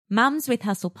Mums with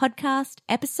Hustle podcast,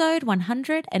 episode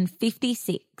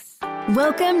 156.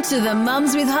 Welcome to the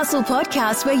Mums with Hustle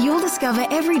podcast, where you'll discover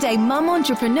everyday mum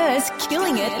entrepreneurs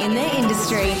killing it in their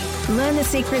industry. Learn the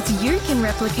secrets you can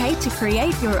replicate to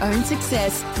create your own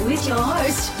success with your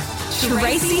host,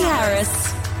 Tracy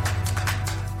Harris.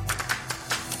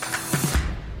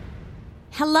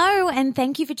 Hello, and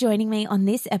thank you for joining me on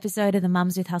this episode of the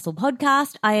Mums with Hustle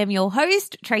podcast. I am your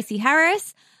host, Tracy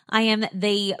Harris. I am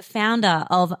the founder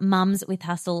of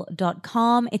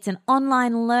mumswithhustle.com. It's an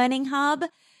online learning hub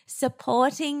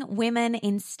supporting women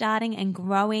in starting and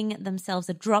growing themselves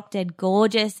a drop-dead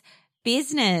gorgeous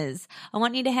business. I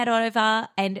want you to head over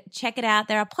and check it out.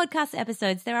 There are podcast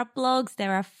episodes, there are blogs,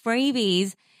 there are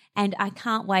freebies, and I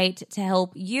can't wait to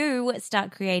help you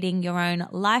start creating your own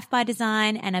life by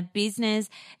design and a business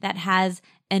that has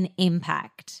an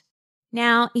impact.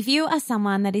 Now, if you are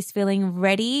someone that is feeling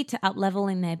ready to up-level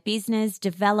in their business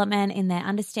development, in their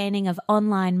understanding of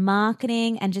online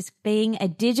marketing and just being a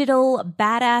digital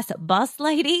badass boss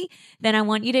lady, then I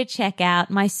want you to check out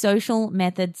my Social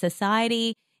Method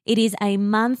Society. It is a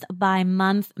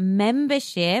month-by-month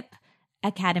membership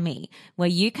academy where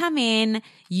you come in,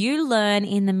 you learn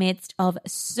in the midst of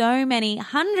so many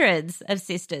hundreds of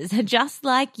sisters just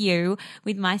like you,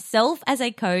 with myself as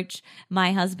a coach,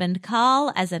 my husband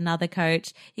Carl as another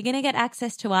coach. You're going to get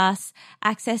access to us,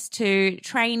 access to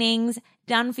trainings,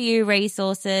 done for you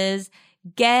resources,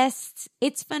 guests.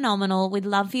 It's phenomenal. We'd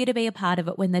love for you to be a part of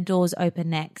it when the doors open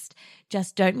next.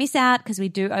 Just don't miss out, because we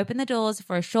do open the doors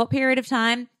for a short period of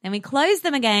time and we close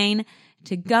them again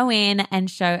to go in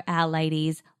and show our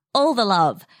ladies all the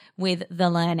love with the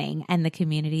learning and the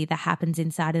community that happens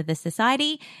inside of the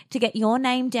society, to get your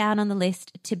name down on the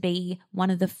list to be one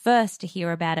of the first to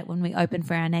hear about it when we open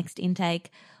for our next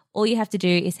intake. All you have to do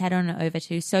is head on over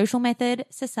to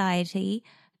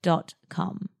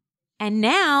socialmethodsociety.com. And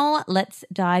now let's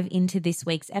dive into this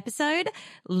week's episode.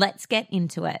 Let's get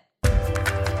into it.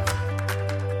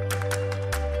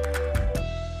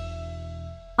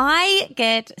 I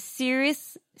get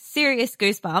serious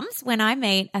goosebumps when I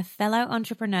meet a fellow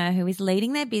entrepreneur who is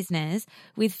leading their business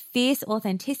with fierce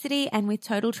authenticity and with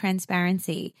total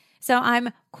transparency. So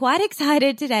I'm quite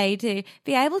excited today to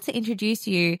be able to introduce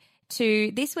you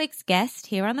to this week's guest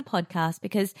here on the podcast,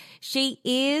 because she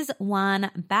is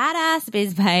one badass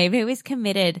biz babe who is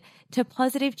committed to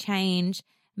positive change,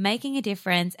 making a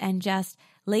difference, and just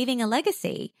leaving a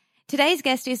legacy. Today's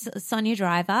guest is Sonya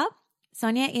Driver.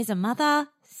 Sonya is a mother,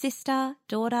 sister,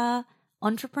 daughter,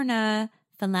 entrepreneur,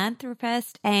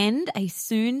 philanthropist, and a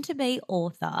soon-to-be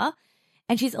author.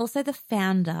 And she's also the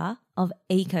founder of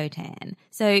Ecotan.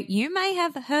 So you may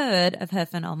have heard of her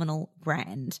phenomenal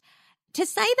brand. To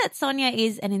say that Sonya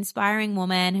is an inspiring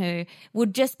woman who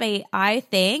would just be, I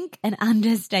think, an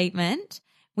understatement,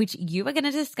 which you are going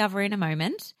to discover in a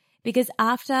moment, because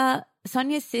after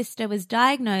Sonya's sister was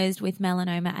diagnosed with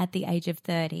melanoma at the age of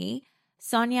 30,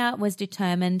 Sonya was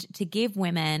determined to give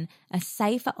women a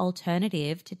safer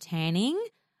alternative to tanning,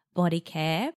 body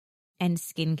care, and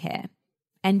skincare.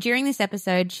 And during this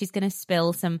episode, she's going to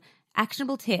spill some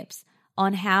actionable tips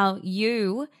on how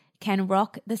you can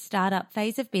rock the startup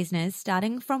phase of business,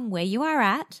 starting from where you are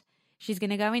at. She's going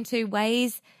to go into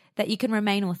ways that you can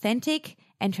remain authentic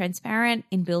and transparent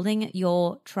in building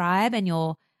your tribe and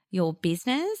your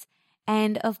business.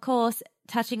 And of course,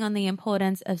 touching on the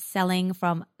importance of selling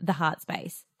from the heart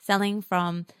space, selling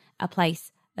from a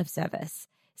place of service.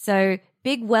 So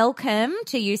big welcome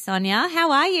to you, Sonya.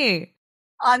 How are you?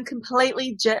 I'm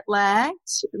completely jet lagged.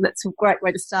 That's a great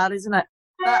way to start, isn't it?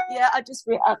 But yeah, I just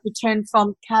returned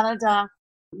from Canada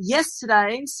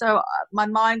yesterday, so my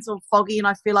mind's all foggy and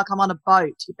I feel like I'm on a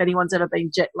boat, if anyone's ever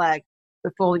been jet lagged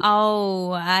before.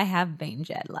 Oh, I have been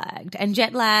jet lagged. And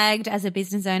jet lagged as a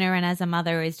business owner and as a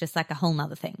mother is just like a whole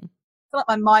nother thing. I feel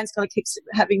like my mind's going to keep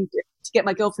having to get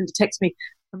my girlfriend to text me,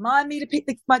 remind me to pick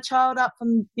my child up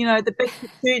from, the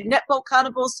big netball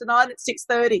carnivals tonight at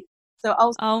 6:30. So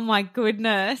oh my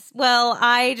goodness. Well,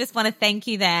 I just want to thank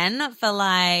you then for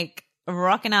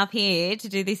rocking up here to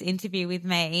do this interview with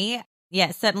me.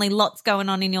 Yeah, certainly lots going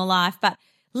on in your life, but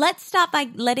let's start by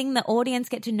letting the audience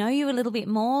get to know you a little bit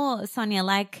more, Sonya.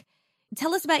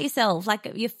 Tell us about yourself,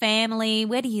 your family,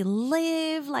 where do you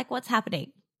live, what's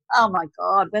happening? Oh my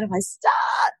God, where do I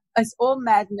start? It's all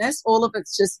madness. All of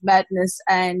it's just madness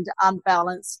and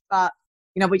unbalanced. But,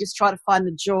 we just try to find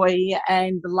the joy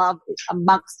and the love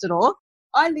amongst it all.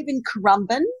 I live in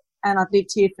Currumbin and I've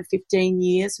lived here for 15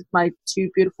 years with my two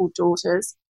beautiful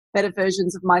daughters, better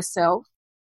versions of myself.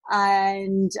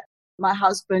 And my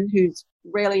husband, who's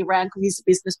rarely around because he's a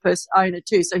business owner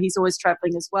too, so he's always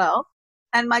traveling as well.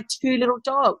 And my two little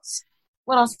dogs.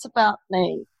 What else about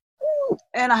me?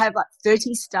 and I have like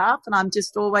 30 staff, and I'm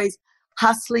just always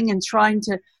hustling and trying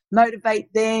to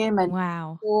motivate them. And,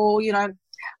 wow. or, you know,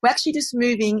 we're actually just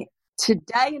moving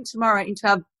today and tomorrow into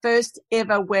our first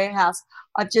ever warehouse.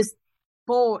 I've just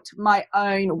bought my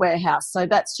own warehouse. So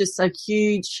that's just a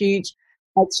huge, huge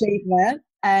achievement.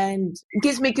 And it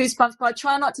gives me goosebumps, but I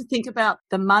try not to think about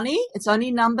the money. It's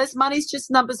only numbers. Money's just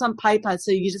numbers on paper.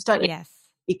 So you just don't, Yes.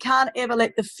 you can't ever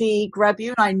let the fear grab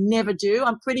you. And I never do.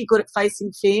 I'm pretty good at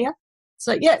facing fear.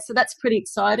 So yeah, so that's pretty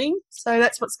exciting. So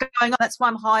that's what's going on. That's why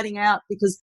I'm hiding out,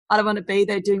 because I don't want to be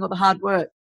there doing all the hard work.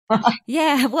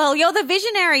 Yeah, well, you're the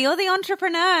visionary, you're the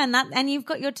entrepreneur, and you've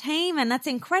got your team, and that's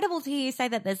incredible to hear you say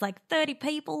that there's like 30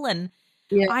 people, and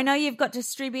Yeah. I know you've got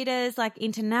distributors like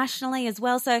internationally as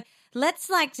well. So let's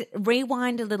like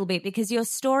rewind a little bit, because your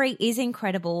story is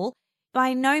incredible.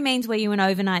 By no means were you an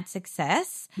overnight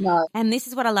success. No. And this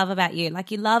is what I love about you.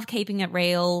 Like, you love keeping it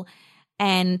real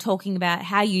and talking about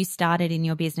how you started in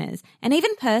your business. And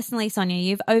even personally, Sonya,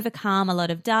 you've overcome a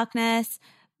lot of darkness,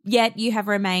 yet you have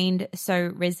remained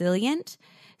so resilient.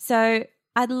 So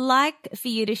I'd like for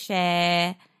you to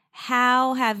share,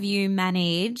 how have you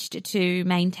managed to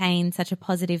maintain such a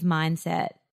positive mindset?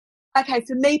 Okay,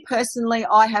 for me personally,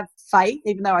 I have faith,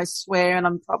 even though I swear and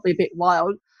I'm probably a bit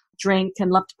wild, drink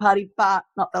and love to party, but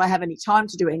not that I have any time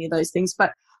to do any of those things,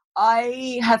 but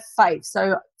I have faith.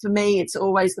 So for me, it's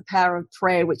always the power of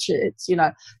prayer, which it's, you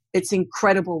know, it's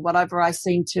incredible whatever I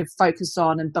seem to focus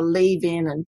on and believe in.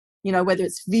 And, you know, whether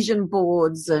it's vision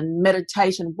boards and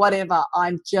meditation, whatever,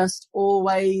 I'm just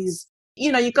always, you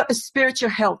know, you've got the spiritual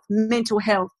health, mental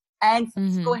health, and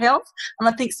physical health. And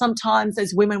I think sometimes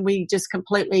as women, we just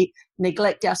completely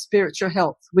neglect our spiritual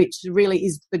health, which really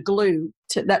is the glue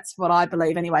to, that's what I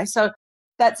believe anyway. So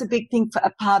that's a big thing for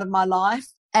a part of my life.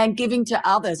 And giving to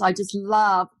others. I just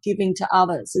love giving to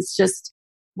others. It's just,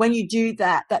 when you do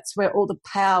that, that's where all the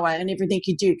power and everything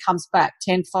you do comes back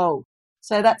tenfold.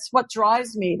 So that's what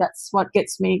drives me. That's what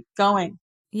gets me going.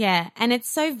 Yeah. And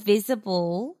it's so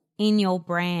visible in your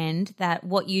brand that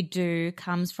what you do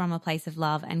comes from a place of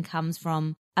love and comes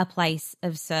from a place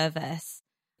of service.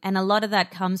 And a lot of that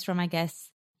comes from, I guess,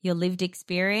 your lived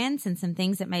experience and some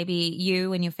things that maybe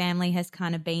you and your family has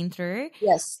kind of been through.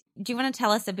 Yes. Do you want to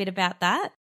tell us a bit about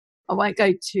that? I won't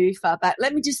go too far back.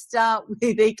 Let me just start with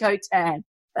Ecotan.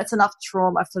 That's enough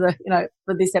trauma for the, you know,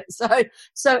 for this episode.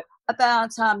 So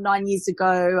about 9 years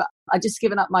ago, I just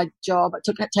given up my job.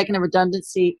 I taken a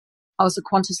redundancy. I was a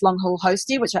Qantas long haul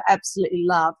hostie, which I absolutely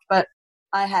loved, but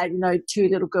I had, you know, 2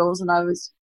 little girls, and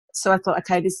so I thought,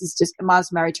 okay, this is just, I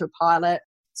was married to a pilot.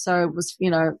 So it was, you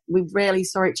know, we rarely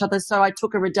saw each other. So I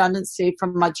took a redundancy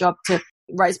from my job to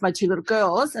raise my 2 little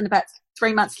girls. And about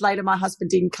 3 months later, my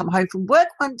husband didn't come home from work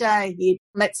one day. He'd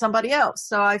met somebody else.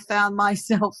 So I found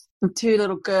myself with 2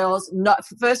 little girls. Not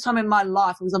for the first time in my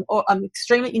life, I'm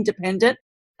extremely independent,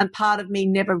 and part of me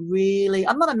never really,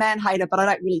 I'm not a man hater, but I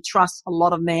don't really trust a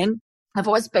lot of men. I've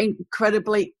always been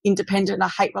incredibly independent, and I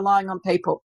hate relying on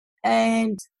people.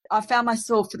 And I found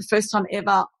myself for the first time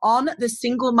ever on the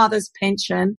single mother's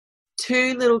pension,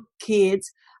 2 little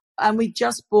kids, and we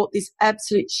just bought this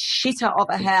absolute shitter of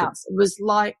a house. It was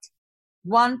like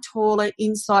one toilet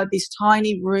inside this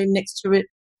tiny room, next to it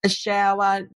a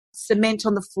shower, cement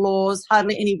on the floors,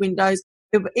 hardly any windows.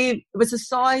 It was the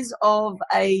size of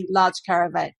a large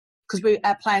caravan, because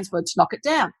our plans were to knock it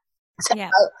down. So Yeah.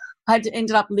 I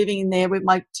ended up living in there with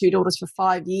my 2 daughters for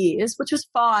 5 years, which was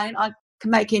fine. I can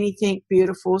make anything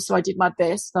beautiful, so I did my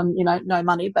best. You know, no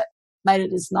money, but made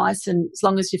it as nice, and as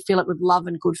long as you fill it with love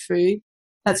and good food,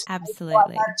 that's Absolutely. I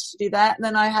managed to do that. And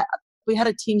then we had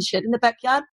a tin shed in the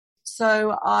backyard,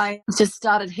 so I just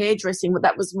started hairdressing.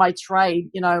 That was my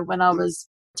trade, you know, when I was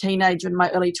a teenager in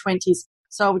my early 20s.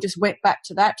 So I just went back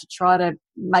to that to try to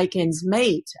make ends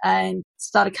meet, and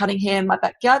started cutting hair in my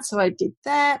backyard. So I did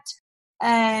that.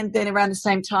 And then around the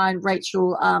same time,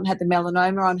 Rachel had the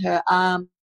melanoma on her arm,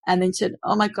 and then said,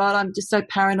 "Oh my God, I'm just so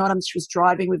paranoid." She was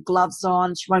driving with gloves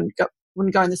on. She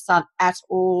wouldn't go in the sun at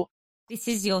all. This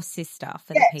is your sister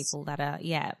for Yes. the people that are,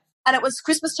 yeah. And it was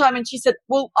Christmas time, and she said,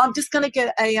 "Well, I'm just going to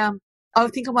get I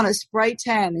think I want a spray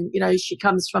tan." And, you know, she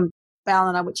comes from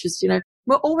Ballina, which is, you know,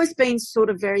 we've always been sort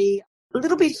of a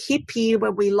little bit hippie,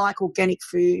 where we like organic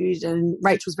food, and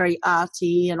Rachel's very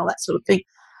arty and all that sort of thing.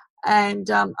 And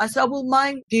I said, well,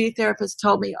 my beauty therapist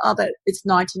told me, that it's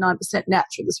 99%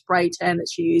 natural, the spray tan that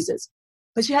she uses.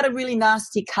 But she had a really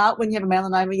nasty cut. When you have a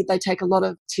melanoma, they take a lot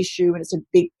of tissue, and it's a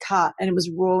big cut, and it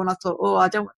was raw. And I thought, I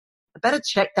better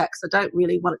check that, because I don't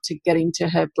really want it to get into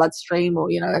her bloodstream, or,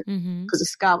 you know, because the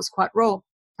scar was quite raw.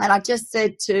 And I just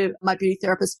said to my beauty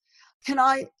therapist, can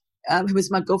I, who was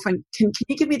my girlfriend, can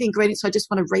you give me the ingredients? I just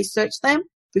want to research them.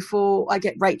 before I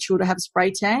get Rachel to have a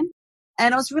spray tan.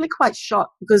 And I was really quite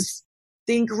shocked because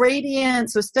the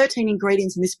ingredients, there's 13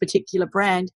 ingredients in this particular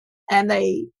brand, and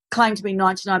they claim to be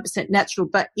 99% natural.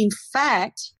 But in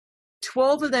fact,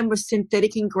 12 of them were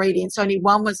synthetic ingredients. Only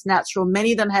one was natural.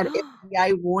 Many of them had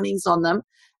FDA warnings on them.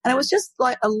 And it was just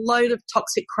like a load of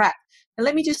toxic crap. And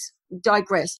let me just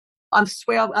digress. I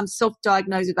swear I'm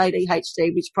self-diagnosed with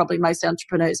ADHD, which probably most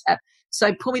entrepreneurs have.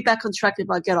 So pull me back on track if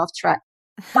I get off track.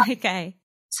 Okay.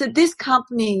 So this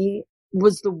company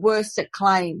was the worst at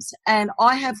claims. And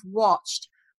I have watched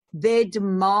their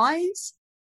demise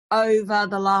over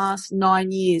the last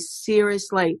 9 years.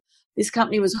 Seriously. This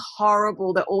company was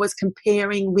horrible. They're always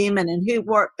comparing women and who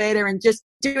wore it better and just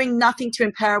doing nothing to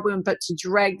empower women but to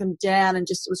drag them down. And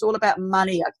just, it was all about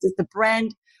money. The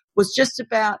brand was just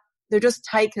about, they're just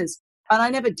takers. And I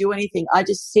never do anything. I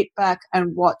just sit back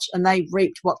and watch, and they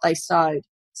reaped what they sowed.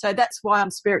 So that's why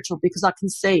I'm spiritual, because I can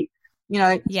see,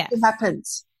 yes. Shit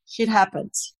happens. Shit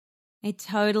happens. It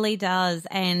totally does.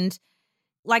 And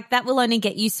like that will only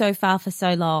get you so far for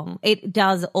so long. It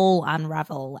does all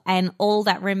unravel, and all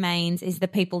that remains is the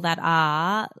people that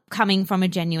are coming from a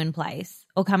genuine place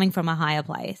or coming from a higher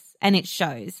place, and it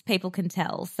shows. People can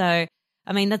tell. So,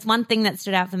 I mean, that's one thing that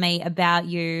stood out for me about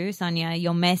you, Sonya,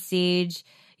 your message,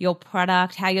 your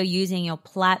product, how you're using your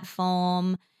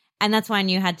platform, and that's why I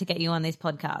knew I had to get you on this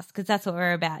podcast, because that's what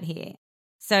we're about here.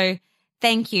 So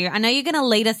thank you. I know you're going to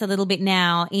lead us a little bit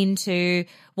now into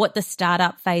what the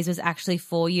startup phase was actually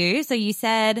for you. So you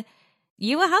said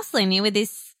you were hustling. You were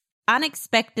this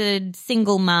unexpected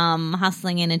single mum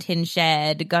hustling in a tin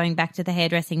shed, going back to the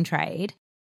hairdressing trade.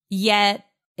 Yet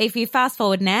if you fast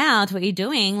forward now to what you're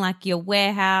doing, like your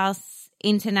warehouse,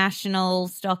 international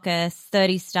stockist,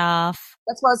 30 staff.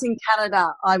 That's why I was in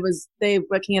Canada. I was there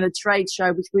working at a trade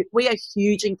show, which we are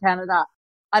huge in Canada.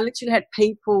 I literally had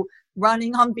people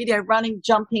running on video,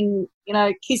 jumping,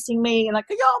 kissing me, and like,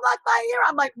 yo, I'm like, my ear.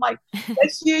 I'm like,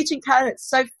 it's huge in Canada. It's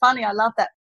so funny. I love that.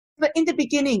 But in the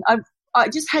beginning, I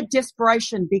just had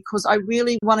desperation because I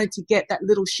really wanted to get that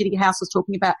little shitty house I was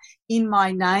talking about in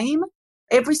my name.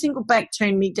 Every single bank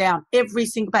turned me down. Every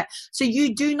single bank. So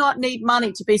you do not need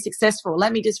money to be successful.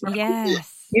 Let me just remind you.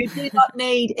 You do not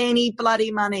need any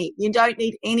bloody money. You don't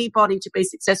need anybody to be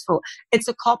successful. It's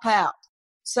a cop-out.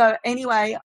 So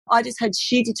anyway, I just had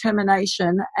sheer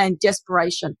determination and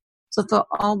desperation. So I thought,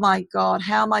 oh my God,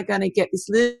 how am I going to get this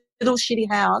little shitty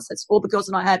house, that's all the girls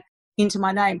and I had, into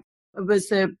my name? It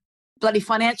was a bloody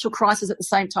financial crisis at the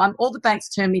same time. All the banks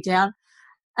turned me down.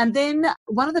 And then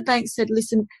one of the banks said,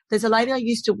 listen, there's a lady I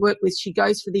used to work with. She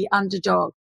goes for the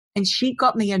underdog. And she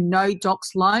got me a no docs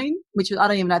loan, which I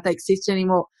don't even know if they exist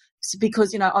anymore,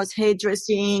 because, I was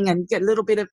hairdressing and get a little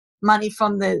bit of money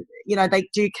from the, they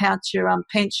do count your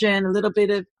pension, a little bit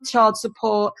of child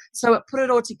support. So it put it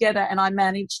all together, and I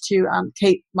managed to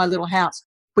keep my little house,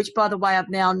 which, by the way, I've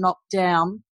now knocked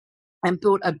down and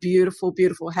built a beautiful,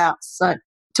 beautiful house. So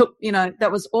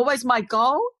that was always my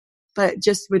goal, but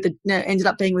just ended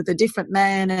up being with a different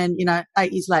man and,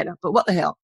 8 years later. But what the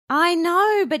hell? I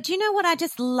know, but do you know what I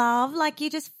just love? Like, you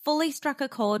just fully struck a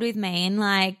chord with me and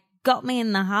like got me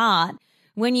in the heart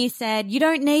when you said you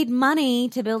don't need money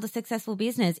to build a successful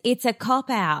business. It's a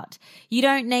cop-out. You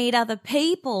don't need other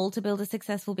people to build a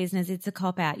successful business. It's a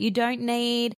cop-out. You don't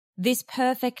need this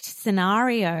perfect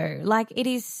scenario. Like, it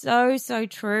is so, so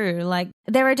true. Like,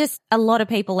 there are just a lot of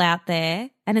people out there,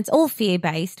 and it's all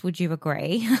fear-based, would you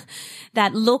agree,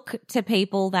 that look to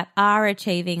people that are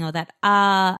achieving or that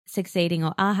are succeeding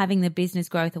or are having the business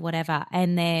growth or whatever,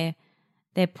 and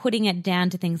they're putting it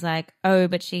down to things like, oh,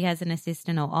 but she has an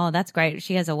assistant, or, oh, that's great,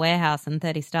 she has a warehouse and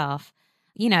 30 staff,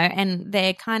 and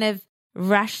they're kind of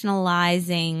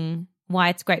rationalizing why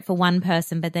it's great for one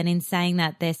person, but then in saying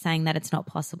that, they're saying that it's not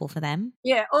possible for them.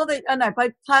 Yeah, by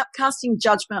casting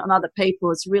judgment on other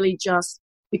people, it's really just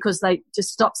because they just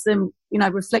stops them,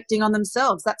 reflecting on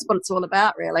themselves. That's what it's all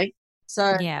about, really.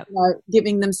 So, yeah.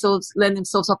 Letting themselves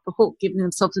off the hook, giving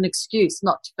themselves an excuse,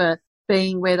 not for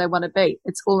being where they want to be.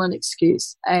 It's all an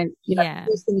excuse. And, the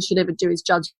first thing you should ever do is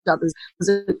judge others,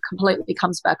 because it completely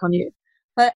comes back on you.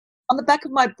 But on the back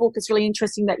of my book, it's really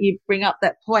interesting that you bring up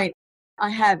that point. I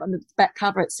have on the back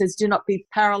cover, it says, do not be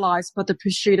paralyzed by the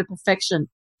pursuit of perfection.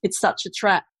 It's such a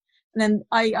trap. And then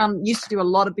I used to do a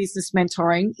lot of business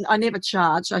mentoring. I never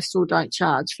charged. I still don't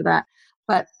charge for that.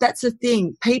 But that's the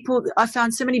thing. I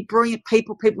found so many brilliant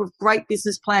people with great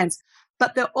business plans,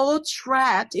 but they're all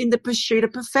trapped in the pursuit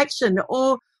of perfection. They're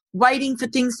all waiting for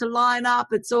things to line up.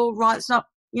 It's all right. It's not,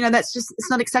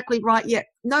 it's not exactly right yet.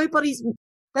 They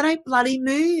don't bloody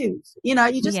move.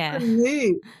 You just gotta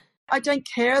move. I don't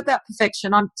care about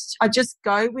perfection. I just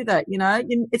go with it.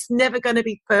 It's never going to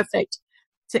be perfect.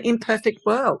 It's an imperfect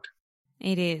world.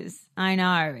 It is. I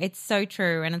know. It's so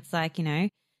true. And it's like,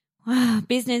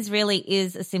 business really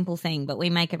is a simple thing, but we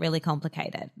make it really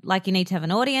complicated. Like you need to have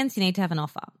an audience, you need to have an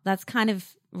offer. That's kind of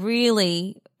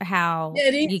really how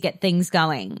you get things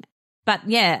going. But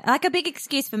yeah, like a big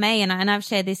excuse for me, and I've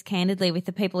shared this candidly with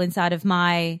the people inside of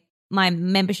my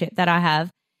membership that I have,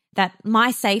 that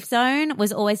my safe zone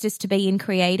was always just to be in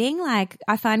creating. Like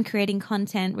I find creating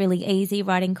content really easy,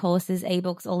 writing courses,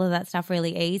 ebooks, all of that stuff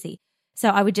really easy. So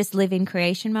I would just live in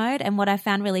creation mode. And what I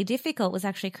found really difficult was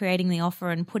actually creating the offer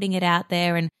and putting it out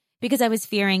there. And because I was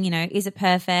fearing, is it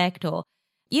perfect, or,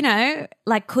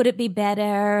 like, could it be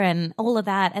better, and all of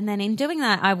that. And then in doing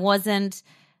that, I wasn't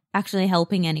actually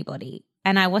helping anybody,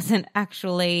 and I wasn't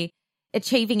actually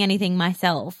achieving anything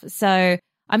myself. So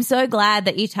I'm so glad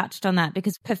that you touched on that,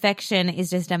 because perfection is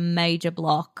just a major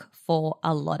block for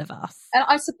a lot of us. And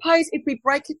I suppose if we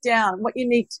break it down,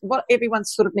 what everyone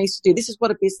sort of needs to do, this is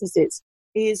what a business is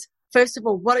first of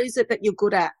all, what is it that you're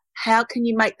good at? How can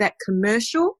you make that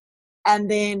commercial? And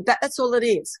then that's all it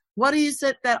is. What is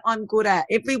it that I'm good at?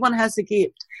 Everyone has a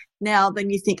gift. Now, then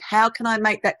you think, how can I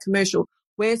make that commercial?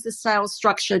 Where's the sales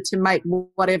structure to make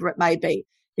whatever it may be?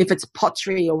 If it's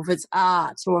pottery, or if it's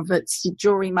art, or if it's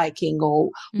jewelry making,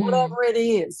 or whatever it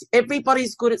is.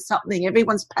 Everybody's good at something.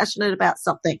 Everyone's passionate about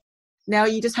something. Now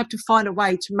you just have to find a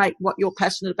way to make what you're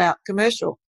passionate about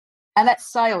commercial. And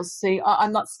that's sales. See,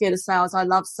 I'm not scared of sales. I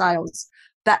love sales.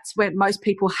 That's where most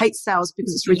people hate sales,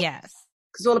 because it's because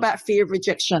it's all about fear of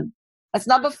rejection. That's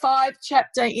number 5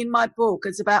 chapter in my book.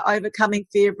 It's about overcoming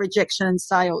fear of rejection and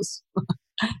sales.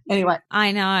 Anyway.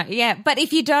 I know. Yeah. But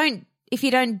if you don't,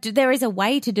 there is a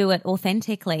way to do it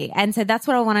authentically. And so that's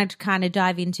what I wanted to kind of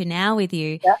dive into now with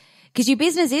you. Yeah. Because your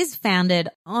business is founded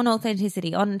on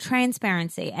authenticity, on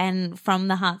transparency, and from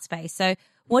the heart space. So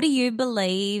what do you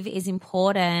believe is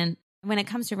important when it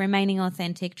comes to remaining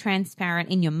authentic, transparent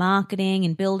in your marketing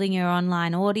and building your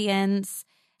online audience?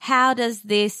 How does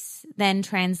this then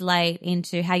translate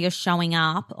into how you're showing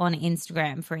up on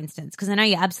Instagram, for instance? Because I know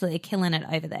you're absolutely killing it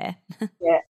over there.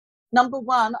 Yeah. Number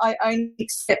 1, I only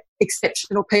accept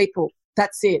exceptional people.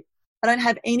 That's it. I don't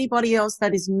have anybody else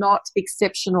that is not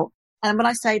exceptional. And when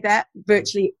I say that,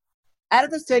 virtually out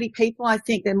of the 30 people, I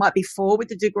think there might be 4 with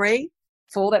a degree,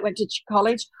 4 that went to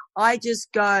college. I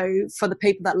just go for the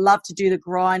people that love to do the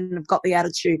grind and have got the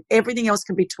attitude. Everything else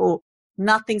can be taught.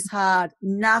 Nothing's hard.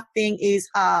 Nothing is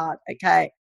hard.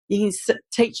 Okay. You can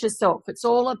teach yourself. It's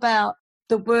all about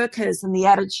the workers and the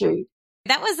attitude.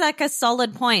 That was like a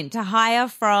solid point, to hire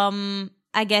from,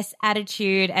 I guess,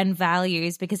 attitude and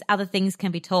values, because other things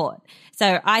can be taught.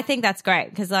 So I think that's great,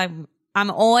 because I'm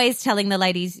always telling the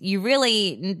ladies, you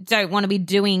really don't want to be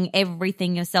doing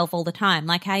everything yourself all the time.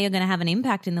 Like, how you're going to have an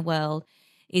impact in the world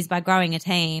is by growing a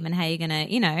team, and how you're going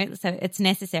to, so it's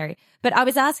necessary. But I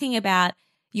was asking about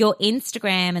your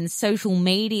Instagram and social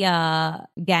media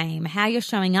game. How you're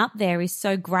showing up there is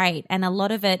so great. And a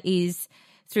lot of it is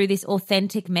through this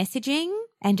authentic messaging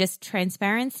and just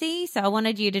transparency. So I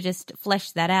wanted you to just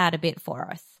flesh that out a bit for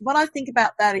us. What I think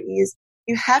about that is,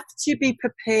 you have to be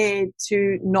prepared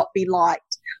to not be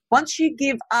liked. Once you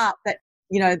give up that,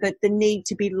 the need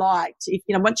to be liked,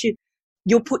 once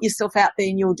you'll put yourself out there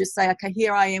and you'll just say, okay,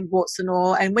 here I am, warts and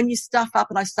all. And when you stuff up,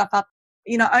 and I stuff up,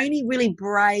 only really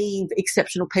brave,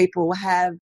 exceptional people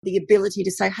have the ability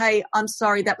to say, hey, I'm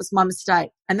sorry, that was my mistake.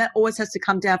 And that always has to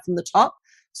come down from the top.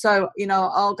 So,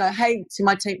 I'll go, hey, to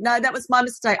my team, no, that was my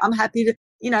mistake. I'm happy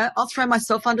to, I'll throw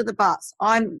myself under the bus.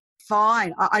 I'm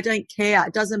fine. I don't care.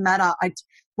 It doesn't matter.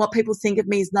 What people think of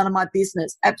me is none of my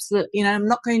business. Absolutely. I'm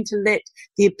not going to let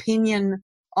the opinion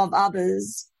of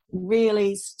others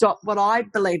really stop what I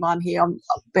believe I'm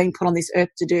being put on this earth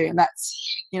to do. And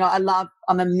that's,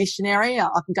 I'm a missionary. I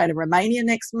can go to Romania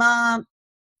next month.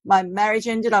 My marriage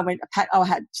ended. I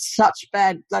had such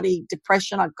bad bloody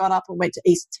depression. I got up and went to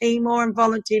East Timor and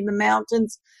volunteered in the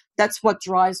mountains. That's what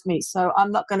drives me. So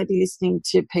I'm not going to be listening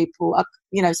to people,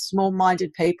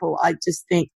 small-minded people. I just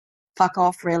think, fuck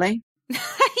off, really.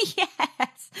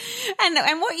 Yes.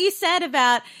 And what you said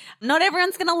about not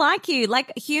everyone's going to like you.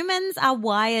 Like, humans are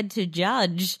wired to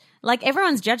judge. Like,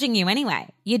 everyone's judging you anyway.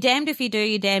 You're damned if you do,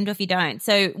 you're damned if you don't.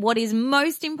 So what is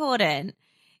most important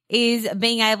is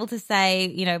being able to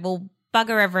say, well,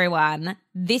 bugger everyone.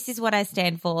 This is what I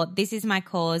stand for. This is my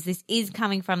cause. This is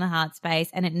coming from the heart space,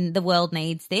 and the world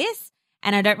needs this.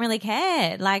 And I don't really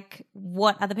care, like,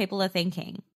 what other people are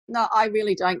thinking. No, I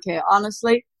really don't care.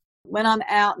 Honestly, when I'm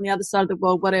out on the other side of the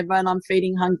world, whatever, and I'm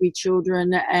feeding hungry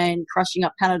children and crushing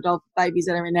up Panadol for babies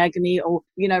that are in agony, or,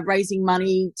 raising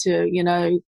money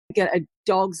to, get a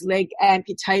dog's leg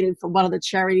amputated for one of the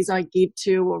charities I give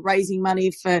to, or raising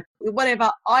money for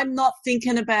whatever. I'm not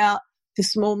thinking about the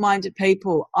small-minded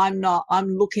people. I'm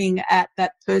looking at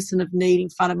that person of need in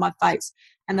front of my face.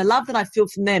 And the love that I feel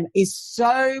from them is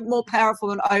so more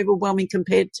powerful and overwhelming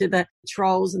compared to the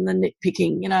trolls and the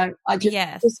nitpicking. You know, I just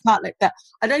can't let that.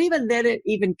 I don't even let it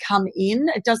even come in.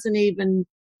 It doesn't even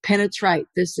penetrate.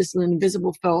 There's just an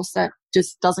invisible force that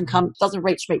just doesn't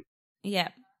reach me. Yeah.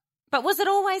 But was it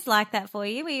always like that for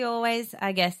you? Were you always,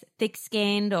 I guess,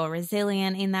 thick-skinned or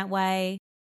resilient in that way?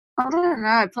 I don't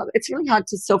know. It's really hard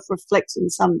to self-reflect in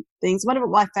some things. Whatever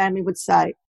my family would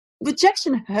say.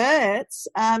 Rejection hurts.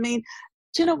 I mean,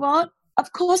 do you know what?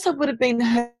 Of course I would have been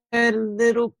hurt a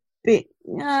little bit.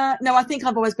 No, I think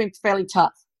I've always been fairly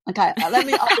tough. Okay, I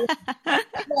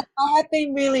have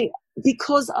been really,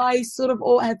 because I sort of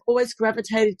have always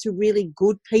gravitated to really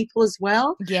good people as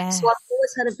well. Yes. So I've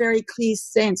always had a very clear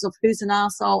sense of who's an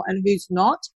arsehole and who's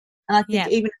not. And I think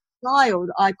even as a child,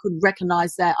 I could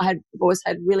recognize that. I've always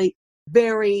had really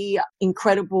very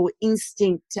incredible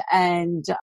instinct and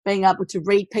being able to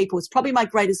read people. It's probably my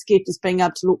greatest gift, is being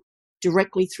able to look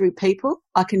directly through people.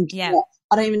 I can do that.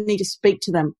 I don't even need to speak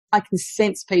to them. I can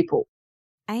sense people.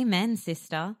 Amen,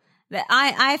 sister.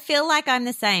 I feel like I'm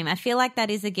the same. I feel like that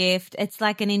is a gift. It's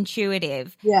like an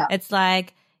intuitive. Yeah. It's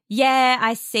like, yeah,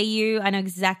 I see you. I know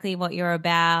exactly what you're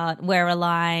about. We're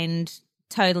aligned.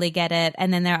 Totally get it.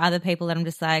 And then there are other people that I'm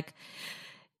just like,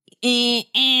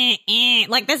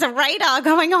 like there's a radar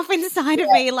going off inside of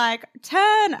me, like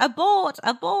turn, abort.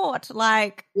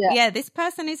 Like, this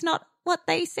person is not what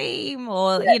they seem,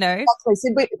 or, you know. Exactly. So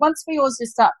once we all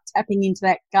just start tapping into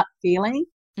that gut feeling,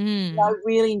 you know,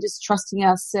 really, and just trusting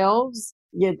ourselves,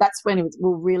 that's when it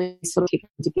will really sort of kick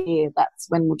into gear. That's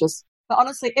when we'll just, but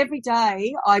honestly, every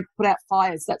day I put out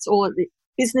fires. That's all.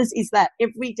 Business is that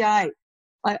every day.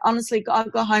 I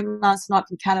got home last night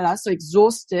from Canada, so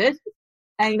exhausted.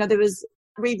 And, you know,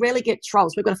 we rarely get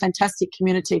trolls. We've got a fantastic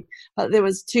community, but there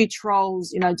was 2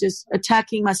 trolls, you know, just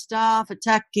attacking my staff,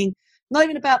 not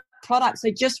even about products.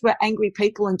 They just were angry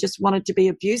people and just wanted to be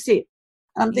abusive.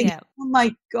 And I'm thinking, oh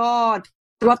my God,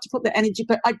 do I have to put the energy?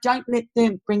 But I don't let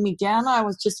them bring me down. I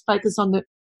was just focused on the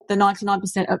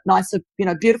 99% of nice, you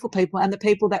know, beautiful people, and the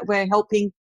people that we're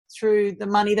helping through the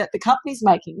money that the company's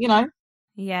making, you know.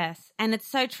 Yes. And it's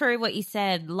so true what you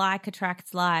said, like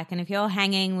attracts like. And if you're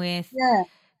hanging with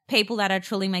people that are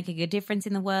truly making a difference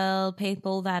in the world,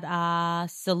 people that are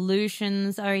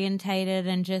solutions orientated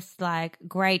and just like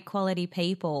great quality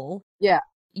people,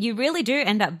 you really do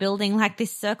end up building like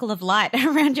this circle of light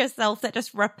around yourself that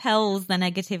just repels the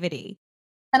negativity.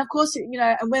 And of course, you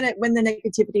know, and when the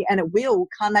negativity, and it will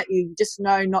come at you, just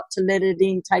know not to let it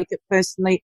in, take it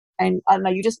personally. And I don't know,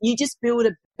 you just build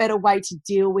a better way to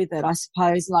deal with it, I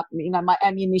suppose. Like, you know, my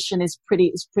ammunition is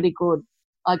pretty good.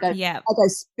 I go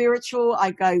spiritual, I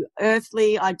go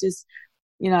earthly. I just,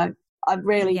 you know, I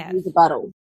rarely use a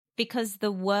battle. Because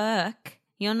the work,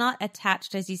 you're not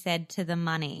attached, as you said, to the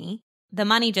money. The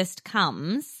money just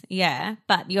comes,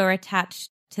 but you're attached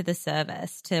to the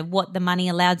service, to what the money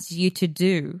allows you to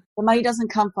do. The money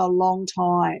doesn't come for a long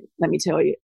time, let me tell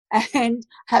you. And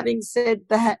having said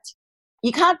that,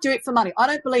 you can't do it for money. I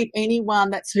don't believe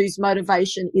anyone whose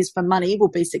motivation is for money will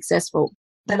be successful.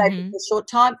 They may be for a short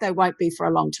time, they won't be for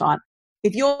a long time.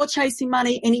 If you're chasing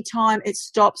money, anytime it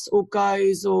stops or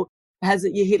goes or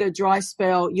you hit a dry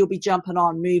spell, you'll be jumping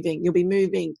on, moving. You'll be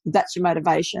moving. That's your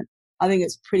motivation. I think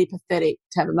it's pretty pathetic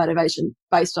to have a motivation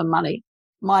based on money.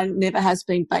 Mine never has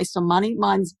been based on money.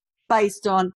 Mine's based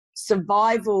on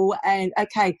survival. And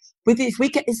okay, if we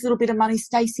get this little bit of money,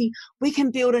 Stacey, we can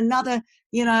build another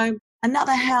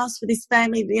house for this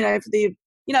family, you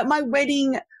know, my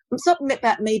wedding. It's not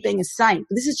about me being a saint,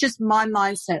 but this is just my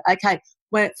mindset. Okay,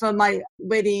 for my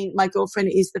wedding, my girlfriend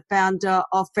is the founder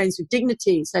of Friends with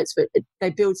Dignity. So they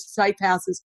build safe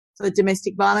houses for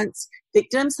domestic violence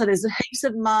victims. So there's heaps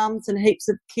of mums and heaps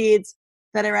of kids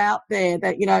that are out there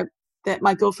that, you know, that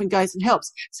my girlfriend goes and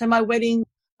helps. So my wedding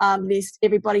list,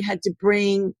 everybody had to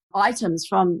bring items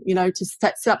from, you know, to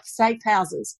set up safe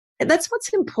houses. And that's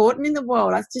what's important in the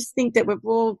world. I just think that we're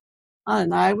all, I don't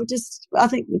know, I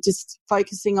think we're just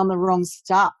focusing on the wrong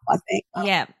stuff, I think.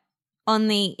 Yeah. On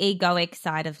the egoic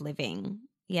side of living.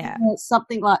 Yeah.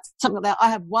 Something like that.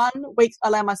 I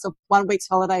allow myself 1 week's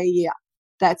holiday a year.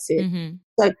 That's it. Mm-hmm.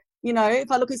 So, you know,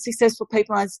 if I look at successful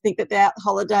people, I think that they're out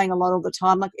holidaying a lot all the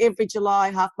time. Like every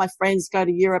July, half my friends go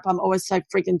to Europe. I'm always so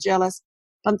freaking jealous.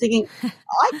 I'm thinking,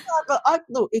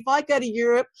 look, if I go to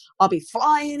Europe, I'll be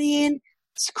flying in,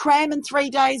 cramming 3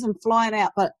 days and flying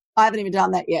out. But I haven't even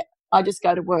done that yet. I just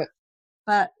go to work.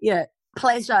 But yeah,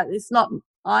 pleasure. It's not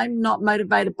I'm not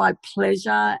motivated by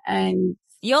pleasure, and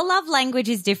your love language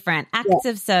is different. Acts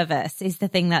of service is the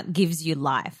thing that gives you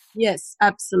life. yes,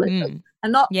 absolutely.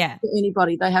 And not for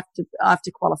anybody. I have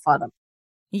to qualify them.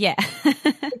 Yeah.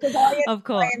 Because I of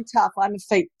course. am tough. I'm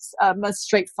a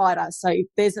street fighter. So if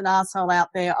there's an asshole out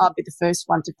there, I'll be the first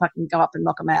one to fucking go up and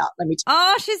knock him out.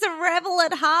 She's a rebel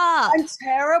at heart. I'm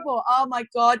terrible. Oh my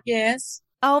God, yes.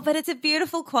 Oh, but it's a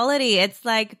beautiful quality. It's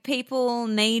like people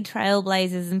need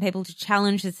trailblazers and people to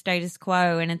challenge the status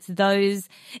quo. And it's those,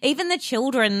 even the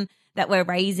children that we're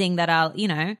raising that are, you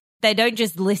know, they don't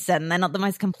just listen. They're not the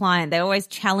most compliant. They're always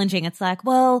challenging. It's like,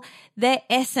 well, their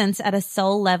essence at a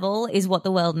soul level is what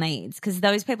the world needs, because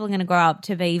those people are going to grow up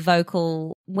to be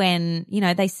vocal when, you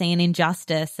know, they see an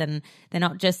injustice and they're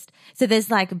not just – so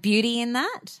there's like beauty in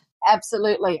that.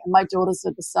 Absolutely. And my daughters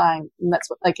are the same. And that's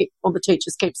what all the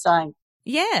teachers keep saying.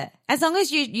 Yeah. As long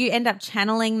as you end up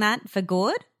channeling that for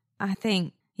good, I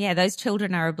think, yeah, those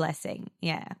children are a blessing.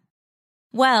 Yeah.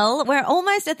 Well, we're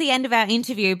almost at the end of our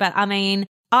interview, but I mean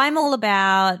 – I'm all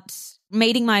about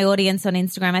meeting my audience on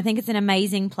Instagram. I think it's an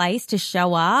amazing place to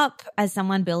show up as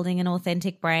someone building an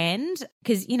authentic brand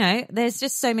because, you know, there's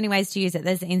just so many ways to use it.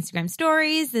 There's the Instagram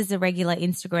stories, there's a regular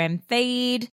Instagram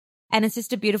feed, and it's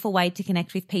just a beautiful way to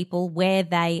connect with people where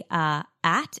they are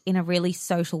at in a really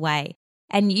social way.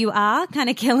 And you are kind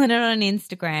of killing it on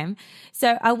Instagram.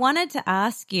 So I wanted to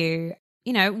ask you,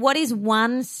 you know, what is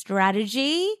one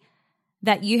strategy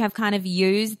that you have kind of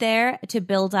used there to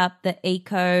build up the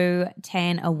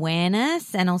eco-tan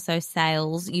awareness and also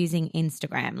sales using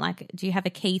Instagram? Like, do you have a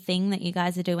key thing that you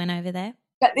guys are doing over there?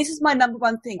 This is my number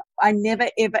one thing. I never,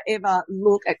 ever, ever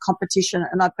look at competition,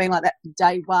 and I've been like that from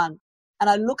day one. And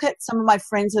I look at some of my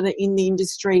friends that are in the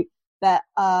industry that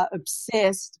are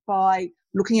obsessed by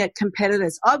looking at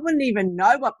competitors. I wouldn't even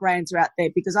know what brands are out there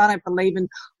because I don't believe in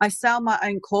 – I sell my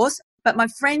own course. But my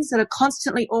friends that are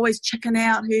constantly always checking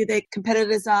out who their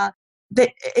competitors are,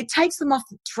 it takes them off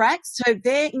the track. So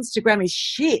their Instagram is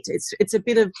shit. It's a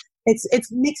bit of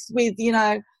it's mixed with, you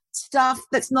know, stuff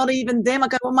that's not even them. I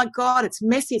go, oh my God, it's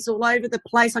messy. It's all over the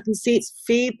place. I can see it's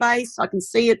fear based. I can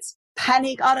see it's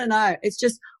panic. I don't know.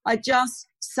 I just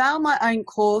sell my own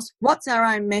course. What's our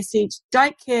own message?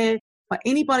 Don't care what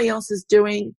anybody else is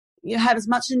doing. You have as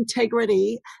much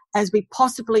integrity as we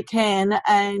possibly can,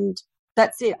 and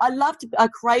that's it. I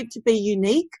crave to be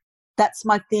unique. That's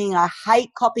my thing. I hate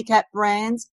copycat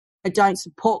brands. I don't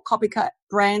support copycat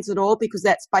brands at all because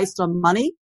that's based on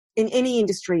money in any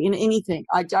industry, in anything.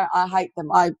 I hate them.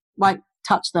 I won't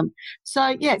touch them.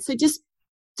 So just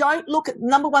don't look at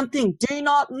number one thing. Do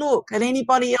not look at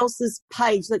anybody else's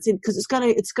page that's in, because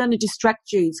it's going to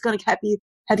distract you. It's going to have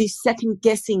you second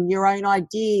guessing your own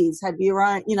ideas, have your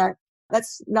own, you know.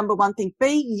 That's number one thing.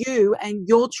 Be you and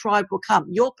your tribe will come.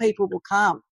 Your people will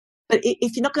come. But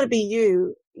if you're not going to be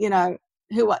you, you know,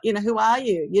 who are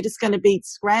you? You're just going to be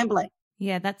scrambling.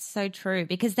 Yeah, that's so true,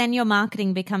 because then your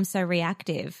marketing becomes so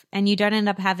reactive and you don't end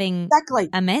up having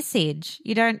a message.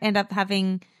 You don't end up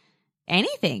having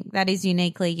anything that is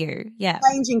uniquely you. Yeah.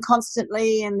 Changing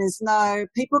constantly, and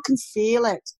people can feel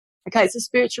it. Okay, it's a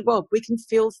spiritual world. We can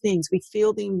feel things. We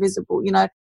feel the invisible, you know.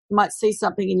 You might see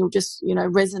something and you'll just, you know,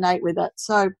 resonate with it.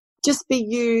 So just be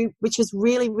you, which is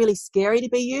really, really scary to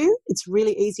be you. It's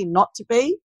really easy not to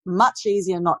be, much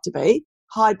easier not to be.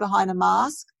 Hide behind a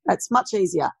mask. That's much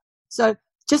easier. So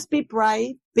just be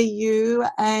brave, be you.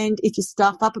 And if you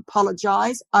stuff up,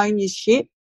 apologize, own your shit,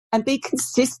 and be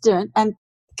consistent. And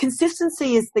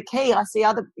consistency is the key. I see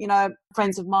other, you know,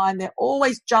 friends of mine, they're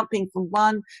always jumping from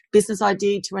one business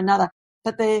idea to another.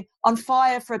 But they're on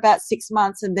fire for about 6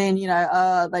 months and then, you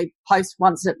know, they post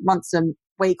once a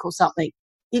week or something.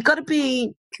 You've got to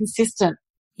be consistent.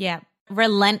 Yeah.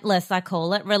 Relentless, I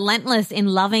call it. Relentless in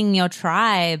loving your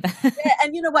tribe. Yeah,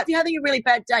 and you know what? If you're having a really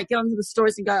bad day, get onto the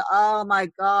stories and go, oh, my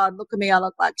God, look at me. I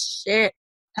look like shit.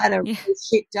 Had a really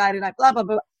shit day today, blah, blah,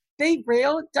 blah. Be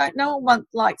real. No one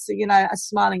likes, you know, a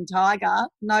smiling tiger.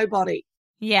 Nobody.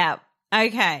 Yeah.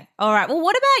 Okay. All right. Well,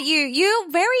 what about you? You're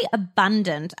very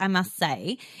abundant, I must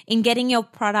say, in getting your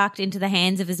product into the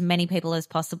hands of as many people as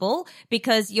possible,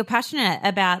 because you're passionate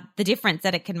about the difference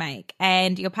that it can make,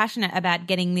 and you're passionate about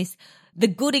getting the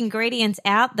good ingredients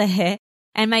out there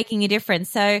and making a difference.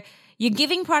 So you're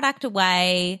giving product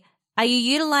away. Are you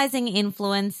utilizing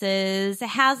influencers?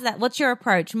 How's that? What's your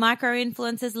approach? Micro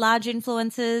influencers, large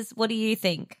influencers? What do you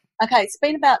think? Okay. It's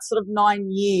been about sort of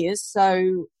 9 years.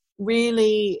 So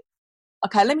really,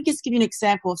 okay, let me just give you an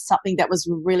example of something that was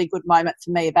a really good moment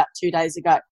for me about 2 days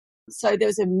ago. So there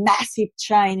was a massive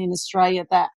chain in Australia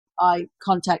that I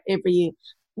contact every year.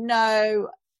 No,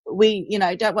 we, you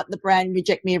know, don't want the brand,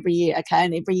 reject me every year, okay?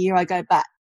 And every year I go back.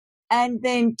 And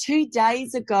then 2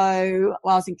 days ago,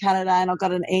 I was in Canada and I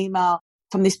got an email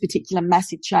from this particular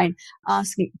massive chain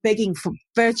virtually begging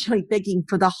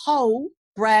for the whole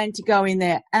brand to go in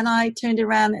there. And I turned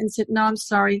around and said, no, I'm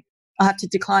sorry. I have to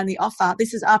decline the offer.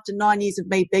 This is after 9 years of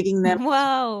me begging them.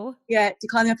 Whoa. Yeah,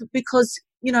 decline the offer because,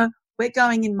 we're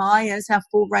going in Myers. Our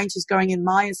full range is going in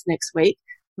Myers next week.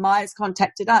 Myers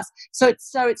contacted us. So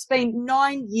it's been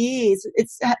 9 years.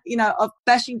 It's, of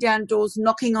bashing down doors,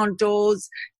 knocking on doors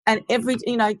and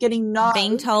getting no.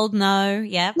 Being told no.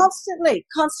 Yeah.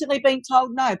 Constantly being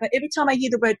told no. But every time I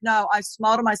hear the word no, I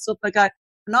smile to myself. I go,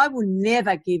 and I will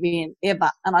never give in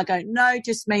ever. And I go, no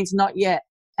just means not yet.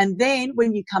 And then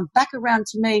when you come back around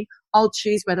to me, I'll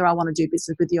choose whether I want to do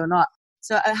business with you or not.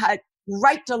 So I had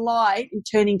great delight in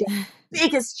turning down the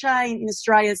biggest chain in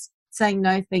Australia saying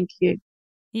no, thank you.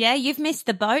 Yeah, you've missed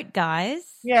the boat, guys.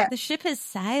 Yeah. The ship has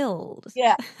sailed.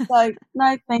 Yeah. So,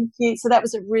 no, thank you. So that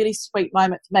was a really sweet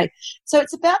moment for me. So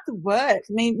it's about the work. I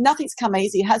mean, nothing's come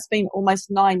easy. It has been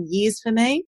almost 9 years for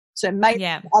me. So maybe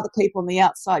other people on the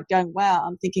outside going, wow,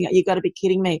 I'm thinking, you got to be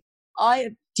kidding me. I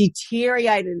have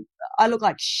deteriorated. I look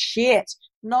like shit.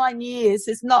 9 years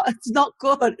it's not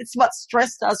good. It's what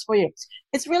stress does for you.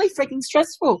 It's really freaking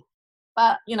stressful.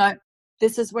 But,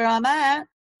 this is where I'm at.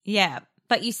 Yeah.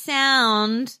 But you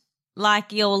sound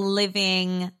like you're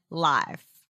living life.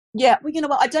 Yeah. Well, you know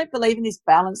what? I don't believe in this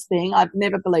balance thing. I've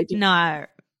never believed in it. No.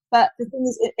 But the thing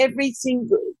is, every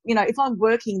single, if I'm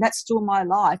working, that's still my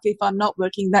life. If I'm not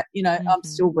working, I'm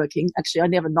still working. Actually, I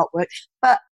never not work.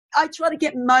 But I try to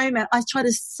get I try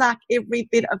to suck every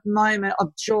bit of moment of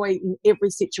joy in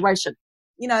every situation.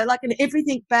 Like in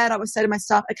everything bad, I would say to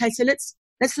myself, okay, so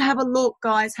let's have a look,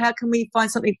 guys. How can we find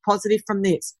something positive from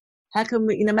this? How can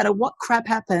we, no matter what crap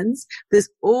happens, there's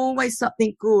always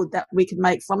something good that we can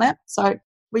make from it. So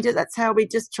that's how we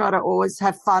just try to always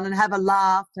have fun and have a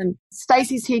laugh. And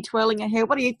Stacey's here twirling her hair.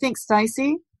 What do you think,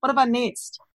 Stacey? What have I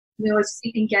missed? No, it's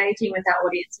engaging with our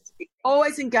audience is a big thing.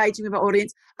 Always engaging with our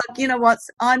audience. Like, you know what?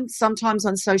 I'm sometimes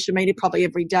on social media, probably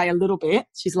every day a little bit.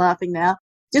 She's laughing now.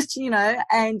 Just,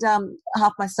 and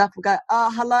half my stuff will go,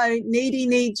 oh, hello, needy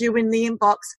needs you in the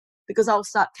inbox, because I'll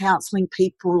start counselling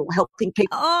people, helping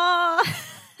people. Oh.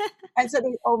 And so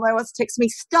then all my ones text me,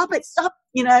 stop,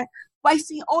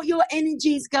 wasting all your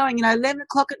energies going, 11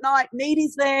 o'clock at night,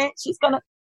 Needy's there.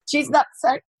 She's not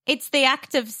so. It's the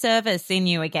act of service in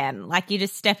you again. Like you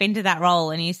just step into that role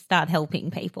and you start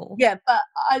helping people. Yeah, but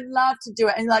I love to do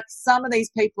it. And like some of these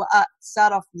people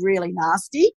start off really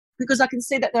nasty because I can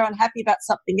see that they're unhappy about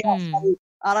something else.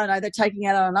 I don't know, they're taking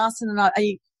it on us and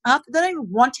they don't even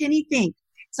want anything.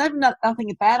 It's not even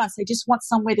nothing bad. I say just want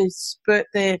somewhere to spurt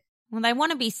their. Well, they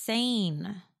want to be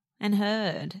seen and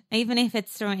heard, even if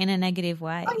it's through in a negative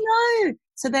way. I know.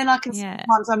 So then I can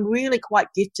sometimes I'm really quite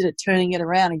gifted at turning it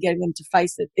around and getting them to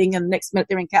face the thing, and the next minute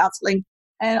they're in counselling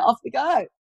and off we go.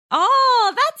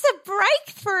 Oh, that's a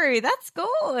breakthrough. That's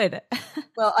good.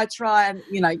 Well, I try and,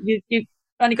 you've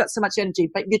only got so much energy,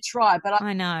 but you try. But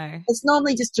I know. It's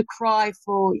normally just to cry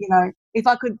for, if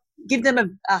I could give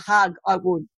them a hug, I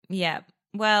would. Yeah.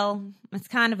 Well, it's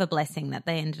kind of a blessing that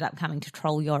they ended up coming to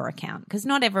troll your account because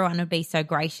not everyone would be so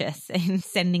gracious in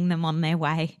sending them on their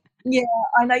way. Yeah,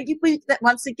 I know. That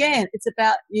once again, it's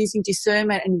about using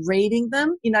discernment and reading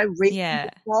them, reading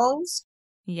the trolls.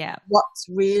 Yeah. What's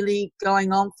really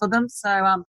going on for them.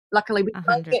 So luckily we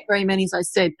don't get very many, as I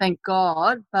said, thank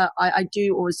God. But I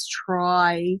do always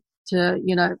try to,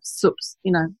 and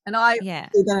then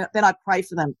I pray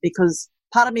for them because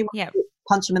part of me wants to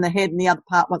punch them in the head and the other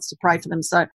part wants to pray for them.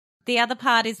 So the other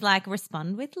part is like,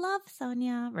 respond with love,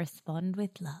 Sonya, respond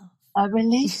with love. I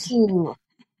release you.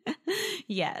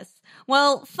 Yes.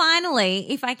 Well,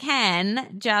 finally, if I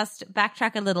can just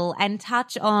backtrack a little and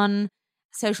touch on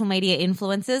social media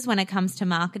influencers when it comes to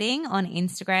marketing on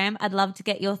Instagram. I'd love to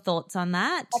get your thoughts on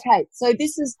that. Okay. So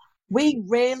we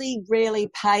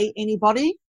rarely pay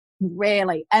anybody.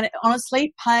 Rarely. And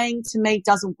honestly, paying to me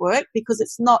doesn't work because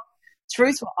it's not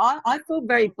truthful. I feel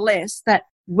very blessed that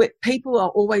people are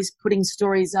always putting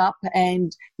stories up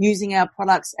and using our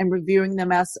products and reviewing them.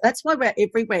 That's why we're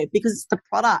everywhere, because it's the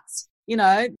products.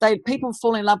 People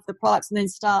fall in love with the products and then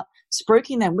start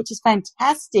spruiking them, which is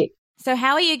fantastic. So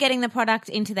how are you getting the product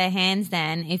into their hands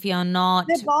then if you're not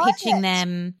pitching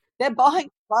them? They're buying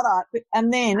product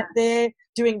and then they're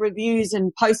doing reviews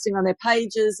and posting on their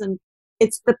pages, and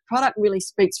it's the product really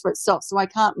speaks for itself. So I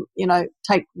can't,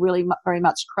 take really very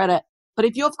much credit. But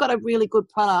if you've got a really good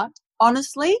product,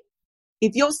 honestly,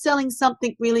 if you're selling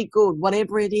something really good,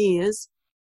 whatever it is,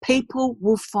 people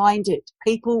will find it.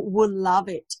 People will love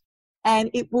it. And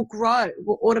it will grow. It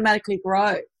will automatically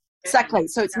grow. Exactly.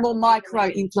 So it's more micro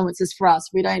influencers for us.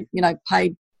 We don't,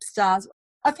 pay stars.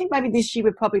 I think maybe this year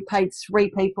we've probably paid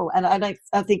 3 people, and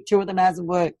I think 2 of them doesn't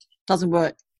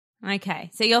work. Okay.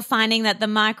 So you're finding that the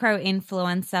micro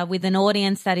influencer with an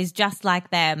audience that is just like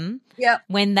them,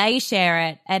 when they share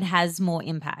it, it has more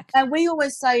impact. And we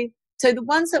always say, so the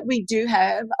ones that we do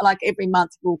have, like every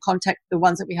month we'll contact the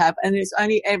ones that we have, and it's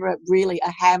only ever really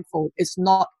a handful. It's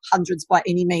not hundreds by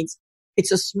any means.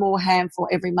 It's a small handful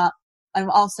every month. And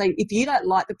I'll say, if you don't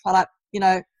like the product,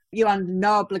 you're under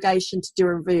no obligation to do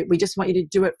a review. We just want you to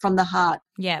do it from the heart.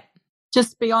 Yep.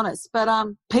 Just be honest. But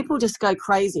people just go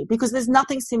crazy because there's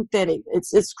nothing synthetic.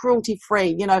 It's cruelty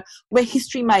free. We're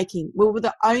history making. We were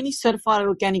the only certified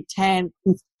organic tan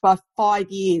for 5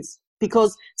 years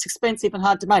because it's expensive and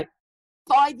hard to make.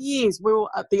 5 years we were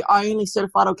the only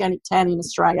certified organic tan in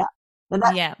Australia. And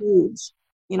that's huge.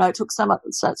 It took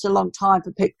such a long time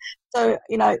for people. So,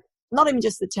 not even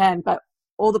just the tan, but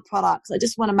all the products. I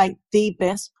just want to make the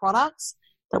best products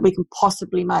that we can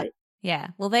possibly make. Yeah.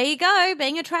 Well, there you go.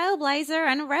 Being a trailblazer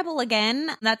and a rebel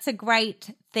again. That's a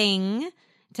great thing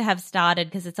to have started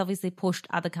because it's obviously pushed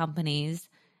other companies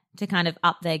to kind of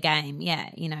up their game. Yeah.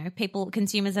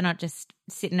 Consumers are not just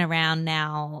sitting around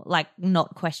now, like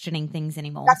not questioning things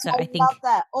anymore. I love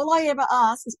that. All I ever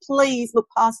ask is please look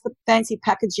past the fancy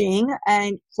packaging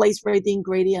and please read the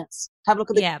ingredients. Have a look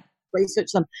at the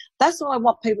research them. That's all I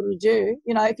want people to do.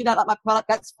 If you don't like my product,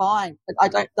 that's fine.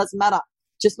 But doesn't matter.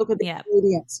 Just look at the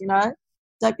ingredients,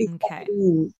 Don't be okay.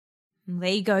 There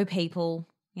you go, people.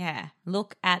 Yeah.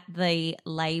 Look at the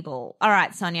label. All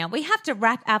right, Sonya, we have to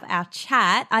wrap up our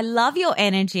chat. I love your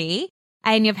energy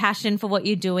and your passion for what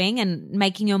you're doing and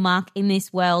making your mark in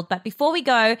this world. But before we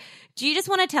go, do you just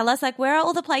want to tell us, where are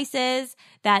all the places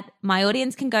that my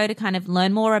audience can go to kind of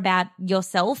learn more about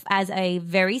yourself as a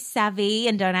very savvy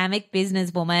and dynamic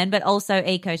businesswoman, but also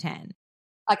EcoTan?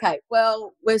 Okay,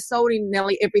 well, we're sold in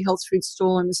nearly every health food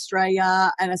store in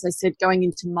Australia. And as I said, going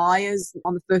into Myers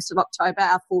on the 1st of October,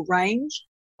 our full range.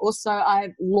 Also,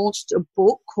 I've launched a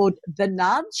book called The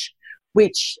Nudge,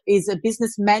 which is a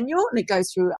business manual, and it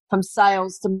goes through from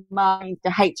sales to marketing to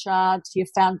HR to your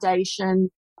foundation,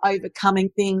 overcoming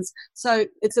things. So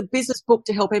it's a business book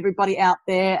to help everybody out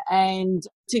there and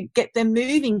to get them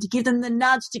moving, to give them the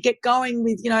nudge to get going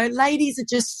with, ladies are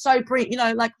just so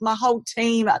brilliant, like my whole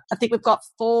team. I think we've got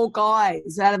 4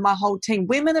 guys out of my whole team.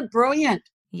 Women are brilliant.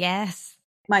 Yes.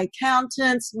 My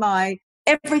accountants, my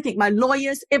everything, my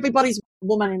lawyers, everybody's a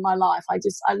woman in my life.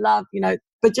 I love,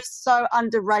 but just so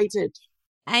underrated.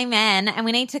 Amen. And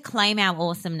we need to claim our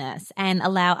awesomeness and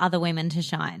allow other women to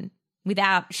shine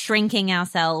without shrinking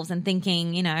ourselves and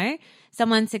thinking,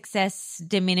 someone's success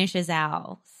diminishes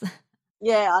ours.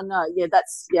 Yeah, I know. Yeah,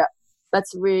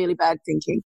 that's really bad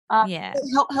thinking.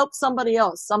 Help somebody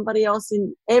else.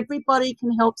 Everybody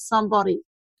can help somebody.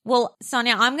 Well,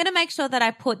 Sonya, I'm going to make sure that I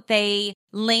put the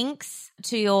links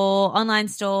to your online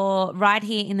store right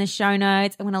here in the show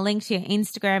notes. I'm going to link to your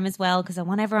Instagram as well because I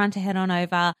want everyone to head on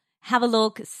over, have a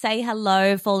look, say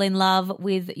hello, fall in love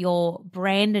with your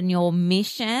brand and your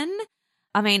mission.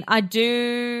 I mean, I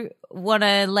do want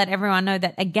to let everyone know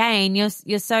that, again, you're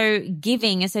so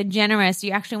giving, you're so generous.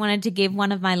 You actually wanted to give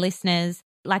one of my listeners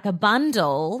like a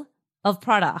bundle of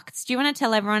products. Do you want to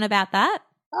tell everyone about that?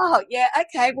 Oh, yeah.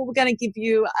 Okay. Well, we're going to give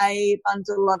you a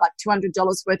bundle of like $200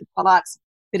 worth of products, a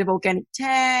bit of organic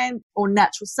tan or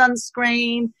natural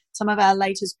sunscreen, some of our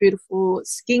latest beautiful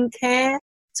skincare.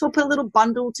 So we'll put a little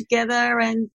bundle together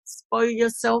and spoil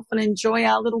yourself and enjoy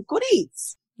our little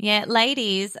goodies. Yeah,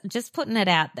 ladies, just putting it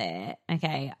out there.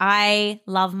 Okay. I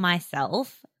love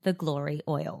myself the glory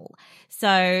oil.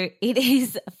 So it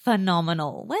is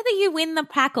phenomenal. Whether you win the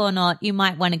pack or not, you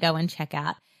might want to go and check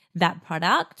out that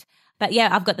product. But yeah,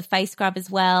 I've got the face scrub as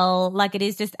well. Like, it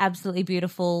is just absolutely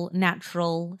beautiful,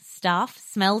 natural stuff.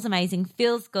 Smells amazing,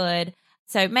 feels good.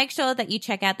 So make sure that you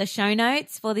check out the show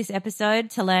notes for this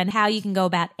episode to learn how you can go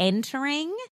about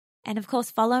entering. And of course,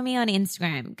 follow me on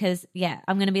Instagram because, yeah,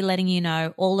 I'm going to be letting you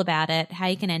know all about it, how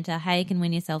you can enter, how you can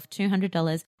win yourself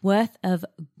 $200 worth of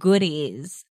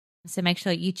goodies. So make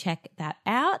sure you check that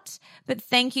out. But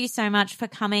thank you so much for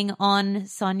coming on,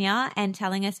 Sonya, and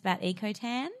telling us about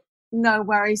EcoTan. No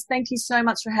worries. Thank you so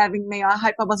much for having me. I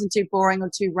hope I wasn't too boring or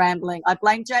too rambling. I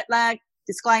blame jet lag.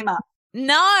 Disclaimer.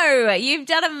 No, you've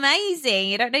done amazing.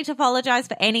 You don't need to apologize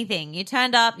for anything. You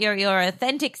turned up, your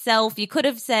authentic self. You could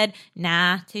have said,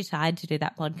 nah, too tired to do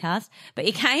that podcast, but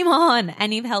you came on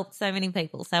and you've helped so many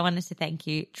people. So I wanted to thank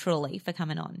you truly for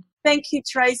coming on. Thank you,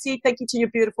 Tracy. Thank you to your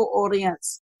beautiful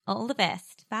audience. All the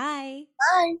best. Bye.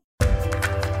 Bye.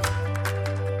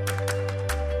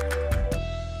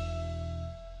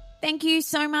 Thank you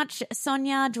so much,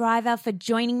 Sonya Driver, for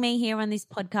joining me here on this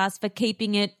podcast, for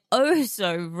keeping it oh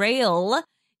so real.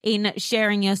 in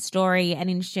sharing your story and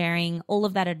in sharing all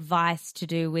of that advice to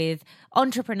do with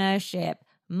entrepreneurship,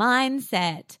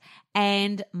 mindset,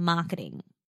 and marketing.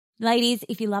 Ladies,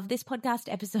 if you love this podcast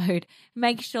episode,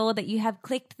 make sure that you have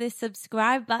clicked the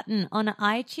subscribe button on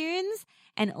iTunes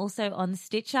and also on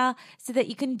Stitcher so that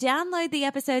you can download the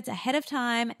episodes ahead of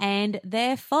time and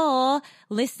therefore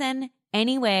listen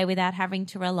anywhere without having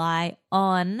to rely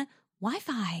on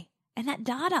Wi-Fi and that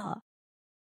data.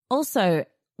 Also,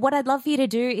 what I'd love for you to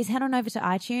do is head on over to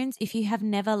iTunes. If you have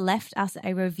never left us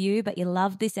a review, but you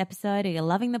love this episode or you're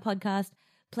loving the podcast,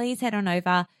 please head on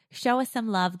over, show us some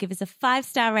love, give us a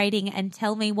 5-star rating, and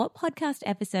tell me what podcast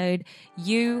episode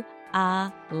you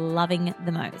are loving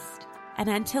the most. And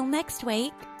until next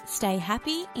week, stay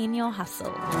happy in your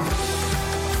hustle.